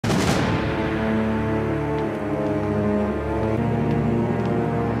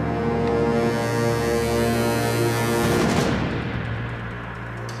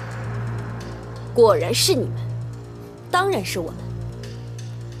果然是你们，当然是我们。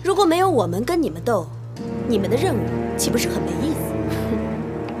如果没有我们跟你们斗，你们的任务岂不是很没意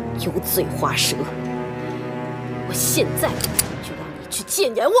思？油嘴滑舌！我现在就让你去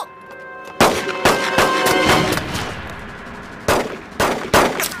见阎王！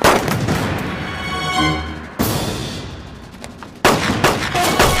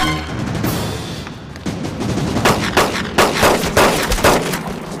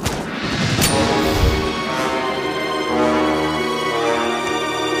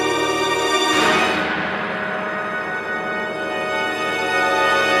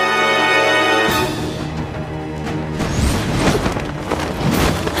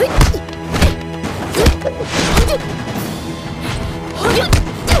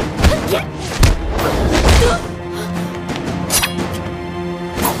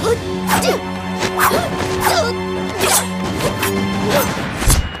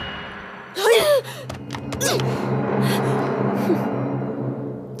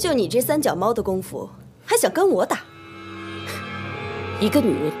 就你这三脚猫的功夫，还想跟我打？一个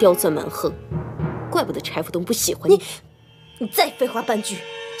女人刁钻蛮横，怪不得柴府东不喜欢你。你再废话半句，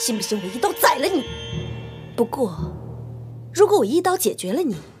信不信我一刀宰了你？不过，如果我一刀解决了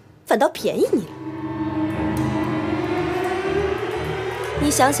你，反倒便宜你了。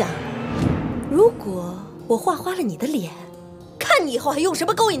你想想，如果我画花了你的脸，看你以后还用什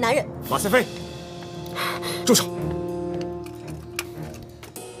么勾引男人？马赛飞，住手！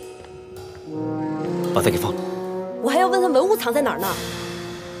 把他给放了。我还要问他文物藏在哪儿呢。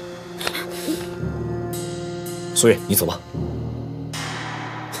苏月，你走吧。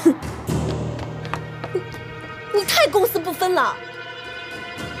哼，你太公私不分了。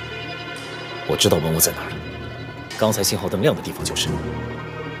我知道文物在哪儿了，刚才信号灯亮的地方就是。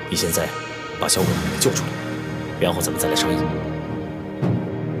你现在把小鬼给救出来，然后咱们再来商议。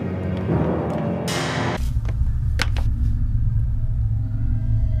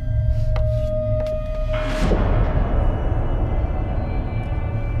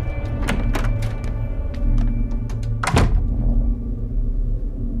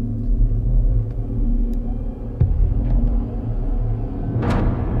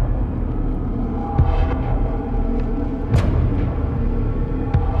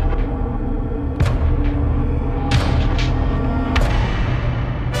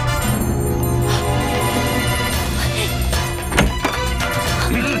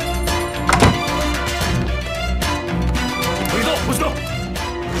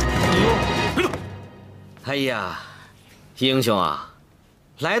 哎呀，英雄啊，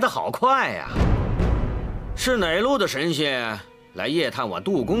来得好快呀！是哪路的神仙来夜探我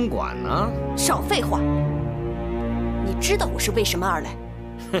杜公馆呢？少废话！你知道我是为什么而来？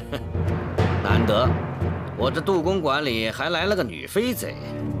难得，我这杜公馆里还来了个女飞贼。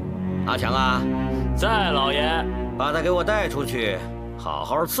阿强啊，在老爷，把她给我带出去，好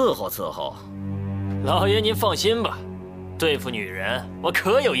好伺候伺候。老爷您放心吧，对付女人我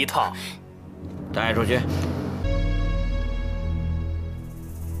可有一套。 带出去。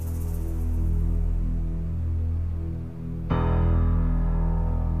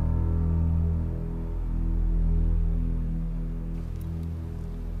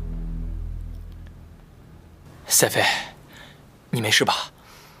赛飞，你没事吧？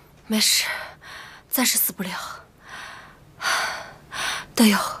没事，暂时死不了。德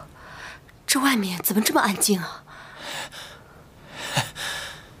友，这外面怎么这么安静啊？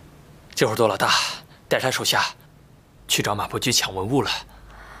 这会儿多老大带他手下去找马步局抢文物了，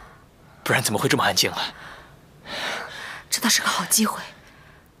不然怎么会这么安静啊？这倒是个好机会，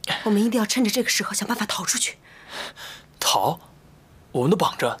我们一定要趁着这个时候想办法逃出去。逃？我们都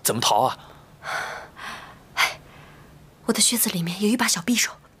绑着，怎么逃啊？哎，我的靴子里面有一把小匕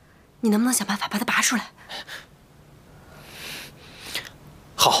首，你能不能想办法把它拔出来？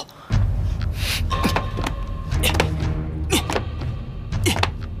好。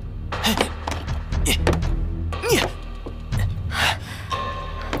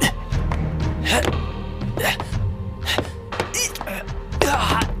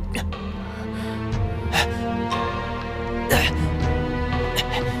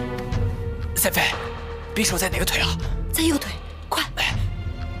 赛飞，匕首在哪个腿啊？在右腿，快！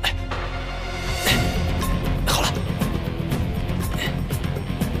好了。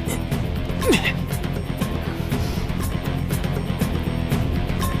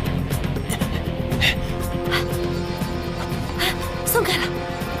松开了。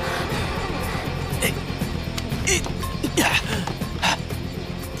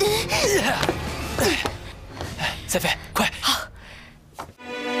赛飞，快！好。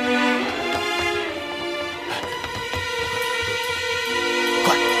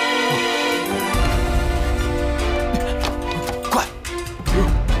 快！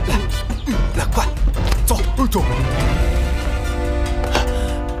走。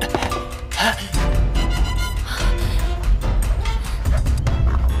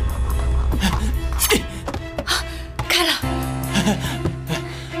开了。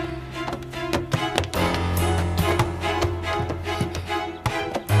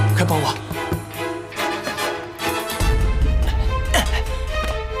快帮我！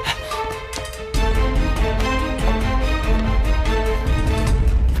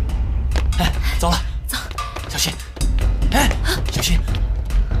走了，走，小心！哎，小心！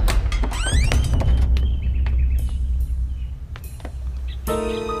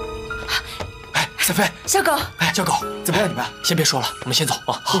哎，小飞，小狗，哎，小狗，怎么样？你们先别说了，我们先走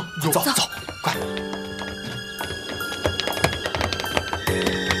啊！好，走，快！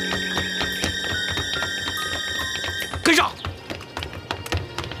跟上！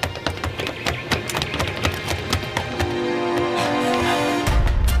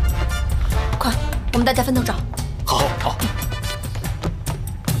快，我们大家分头找。好。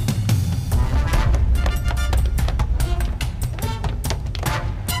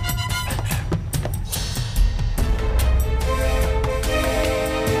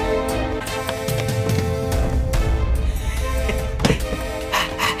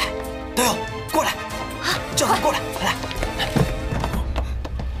队友，过来！叫他们过来，来！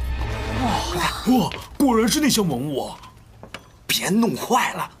哇，果然是那箱文物啊！别弄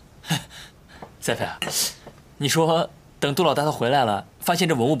坏了。赛飞啊，你说等杜老大他回来了，发现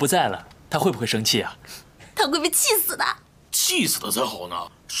这文物不在了，他会不会生气啊？他会被气死的。气死他才好呢！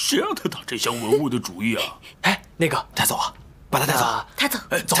谁让他打这箱文物的主意啊？哎，那个带走啊，把他带走。他走。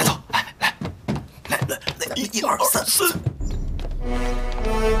哎，走，来，1、2、3、4。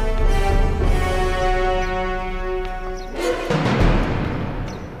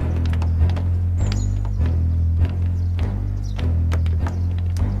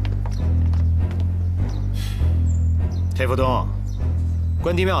裴福东，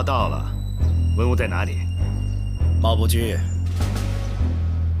关帝庙到了，文物在哪里？马伯驹，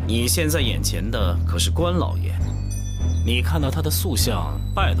你现在眼前的可是关老爷，你看到他的塑像，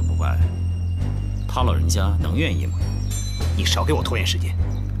拜都不拜，他老人家能愿意吗？你少给我拖延时间，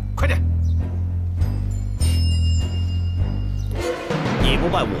快点！你不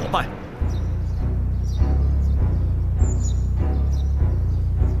拜我拜。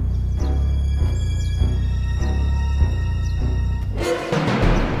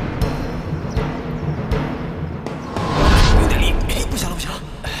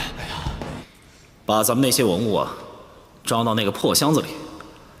把咱们那些文物啊，装到那个破箱子里，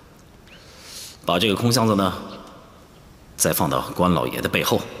把这个空箱子呢，再放到关老爷的背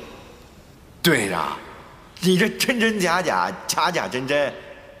后。队长，你这真真假假，假假真真，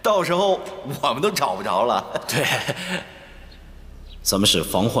到时候我们都找不着了。对，咱们是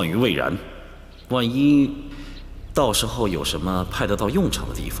防患于未然，万一到时候有什么派得到用场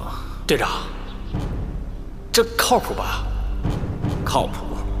的地方。队长，这靠谱吧？靠谱，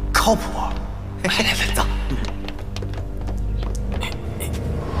靠谱。来，走。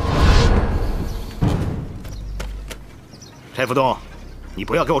裴福东，你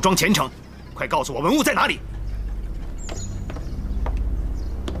不要给我装虔诚，快告诉我文物在哪里！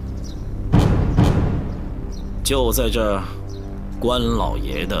就在这关老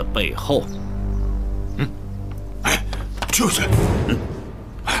爷的背后。就是。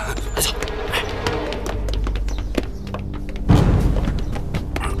走。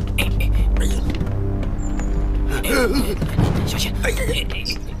小心！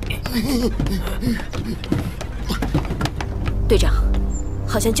队长，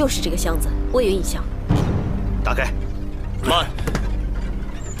好像就是这个箱子，我有印象。打开。慢！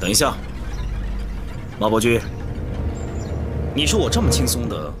等一下，马伯驹，你说我这么轻松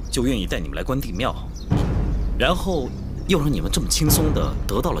的就愿意带你们来关帝庙，然后又让你们这么轻松的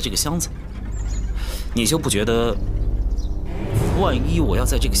得到了这个箱子，你就不觉得，万一我要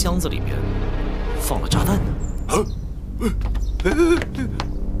在这个箱子里面放了炸弹呢？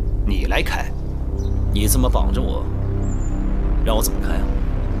你来开，你这么绑着我，让我怎么开啊？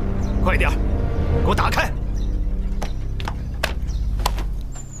快点，给我打开！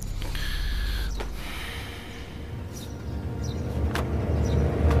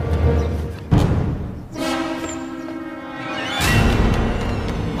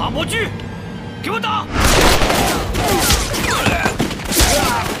马伯驹，给我打！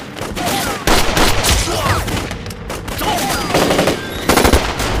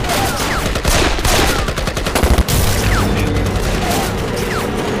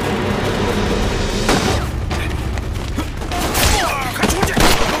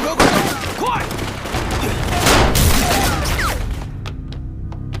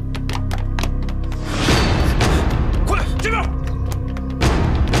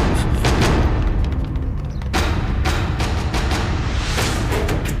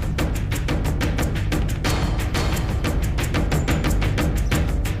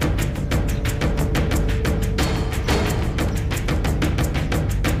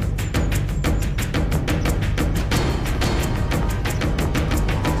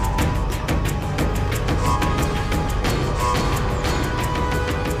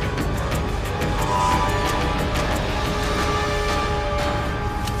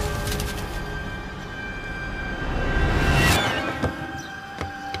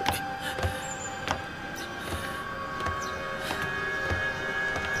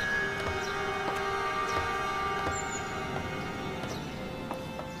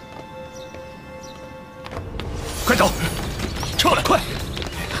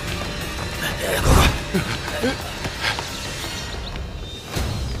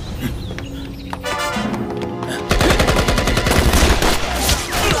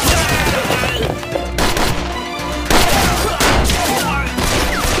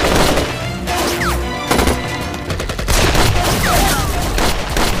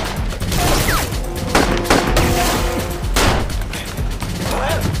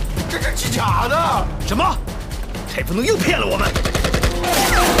不能又骗了我们。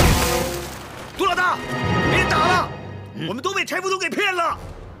杜老大，别打了，我们都被柴副东给骗了，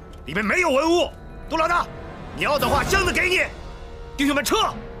里面没有文物。杜老大，你要的话，箱子给你。弟兄们，撤！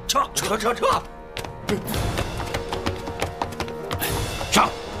撤！上！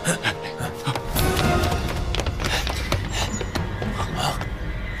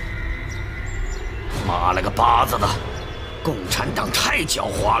妈了个巴子的，共产党太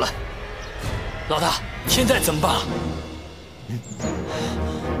狡猾了。老大，现在怎么办？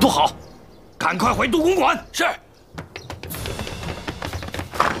不好，赶快回杜公馆。是。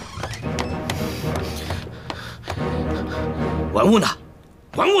文物呢？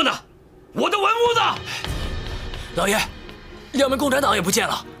文物呢？我的文物呢？老爷，2名共产党也不见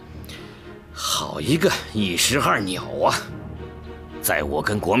了。好一个一石二鸟啊！在我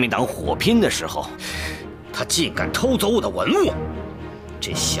跟国民党火拼的时候，他竟敢偷走我的文物，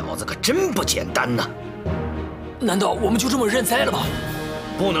这小子可真不简单呐！难道我们就这么认栽了吗？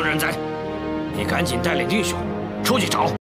不能认栽，你赶紧带领弟兄出去找。